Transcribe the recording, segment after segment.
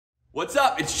What's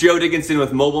up? It's Joe Dickinson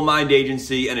with Mobile Mind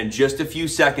Agency, and in just a few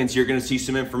seconds, you're gonna see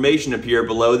some information appear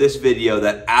below this video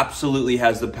that absolutely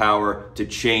has the power to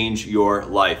change your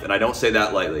life. And I don't say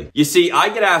that lightly. You see, I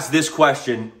get asked this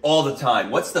question all the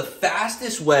time. What's the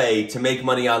fastest way to make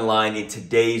money online in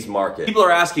today's market? People are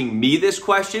asking me this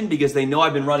question because they know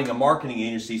I've been running a marketing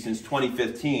agency since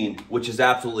 2015, which is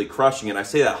absolutely crushing. And I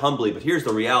say that humbly, but here's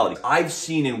the reality. I've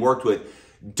seen and worked with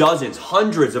dozens,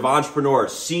 hundreds of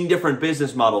entrepreneurs, seen different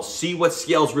business models, see what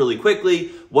scales really quickly,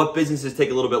 what businesses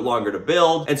take a little bit longer to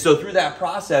build. And so through that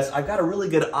process, I've got a really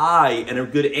good eye and a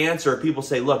good answer. People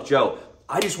say, look, Joe,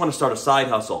 I just want to start a side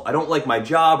hustle. I don't like my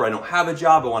job, or I don't have a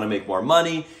job. I want to make more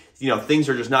money. You know, things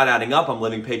are just not adding up. I'm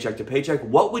living paycheck to paycheck.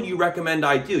 What would you recommend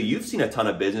I do? You've seen a ton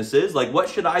of businesses. Like, what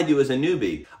should I do as a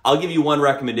newbie? I'll give you one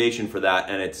recommendation for that,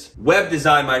 and it's web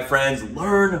design, my friends.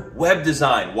 Learn web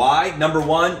design. Why? Number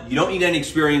one, you don't need any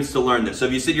experience to learn this. So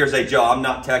if you sit here and say, Joe, I'm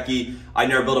not techie, I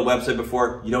never built a website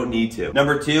before, you don't need to.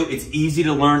 Number two, it's easy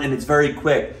to learn and it's very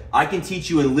quick. I can teach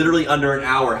you in literally under an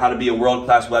hour how to be a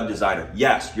world-class web designer.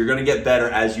 Yes, you're gonna get better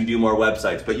as you do more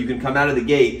websites, but you can come out of the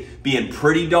gate being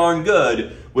pretty darn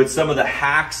good with some of the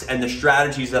hacks and the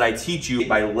strategies that I teach you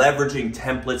by leveraging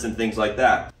templates and things like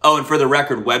that. Oh, and for the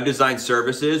record, web design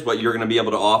services, what you're gonna be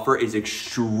able to offer is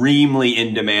extremely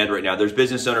in demand right now. There's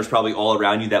business owners probably all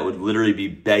around you that would literally be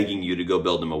begging you to go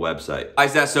build them a website. Why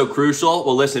is that so crucial?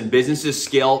 Well, listen, businesses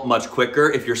scale much quicker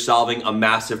if you're solving a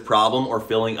massive problem or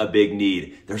filling a big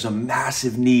need. There's a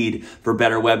massive need for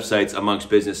better websites amongst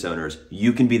business owners.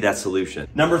 You can be that solution.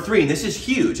 Number three, and this is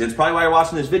huge, and it's probably why you're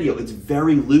watching this video, it's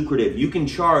very lucrative. You can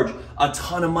charge a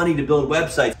ton of money to build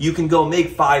websites. You can go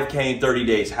make 5K in 30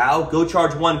 days. How? Go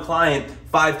charge one client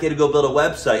 5K to go build a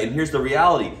website. And here's the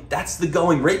reality. That's the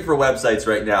going rate for websites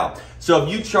right now. So if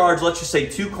you charge, let's just say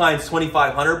 2 clients,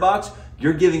 $2,500,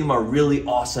 you're giving them a really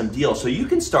awesome deal. So you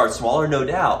can start smaller, no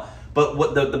doubt. But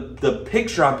what the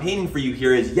picture I'm painting for you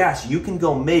here is, yes, you can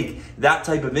go make that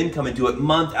type of income and do it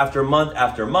month after month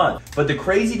after month. But the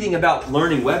crazy thing about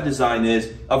learning web design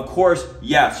is, of course,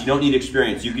 yes, you don't need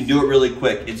experience. You can do it really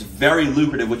quick. It's very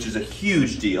lucrative, which is a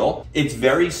huge deal. It's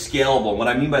very scalable. What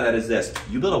I mean by that is this.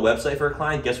 You build a website for a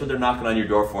client, guess what they're knocking on your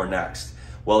door for next?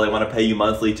 Well, they want to pay you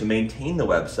monthly to maintain the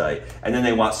website. And then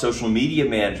they want social media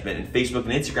management and Facebook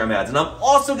and Instagram ads. And I'm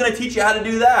also going to teach you how to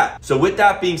do that. So with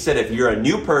that being said, if you're a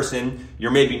new person,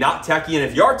 you're maybe not techie, and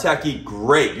if you're techie,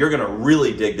 great. You're going to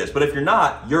really dig this. But if you're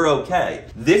not, you're okay.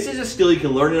 This is a skill you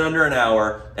can learn in under an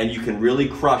hour, and you can really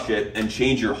crush it and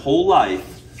change your whole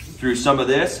life through some of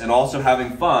this and also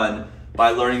having fun by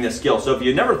learning this skill. So if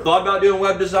you've never thought about doing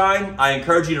web design, I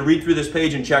encourage you to read through this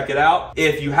page and check it out.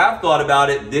 If you have thought about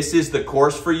it, this is the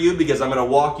course for you, because I'm gonna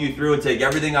walk you through and take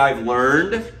everything I've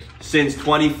learned since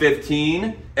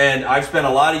 2015. And I've spent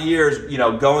a lot of years,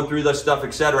 going through this stuff,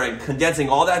 etc., and condensing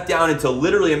all that down into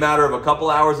literally a matter of a couple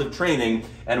hours of training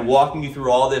and walking you through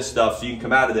all this stuff so you can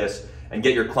come out of this and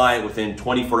get your client within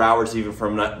 24 hours even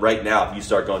from right now if you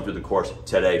start going through the course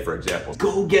today, for example.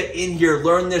 Go get in here,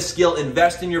 learn this skill,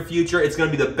 invest in your future. It's gonna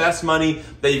be the best money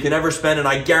that you can ever spend, and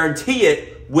I guarantee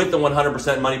it with the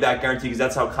 100% money back guarantee, because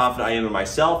that's how confident I am in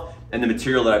myself and the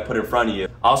material that I put in front of you.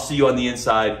 I'll see you on the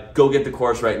inside. Go get the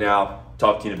course right now.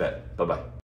 Talk to you in a bit. Bye-bye.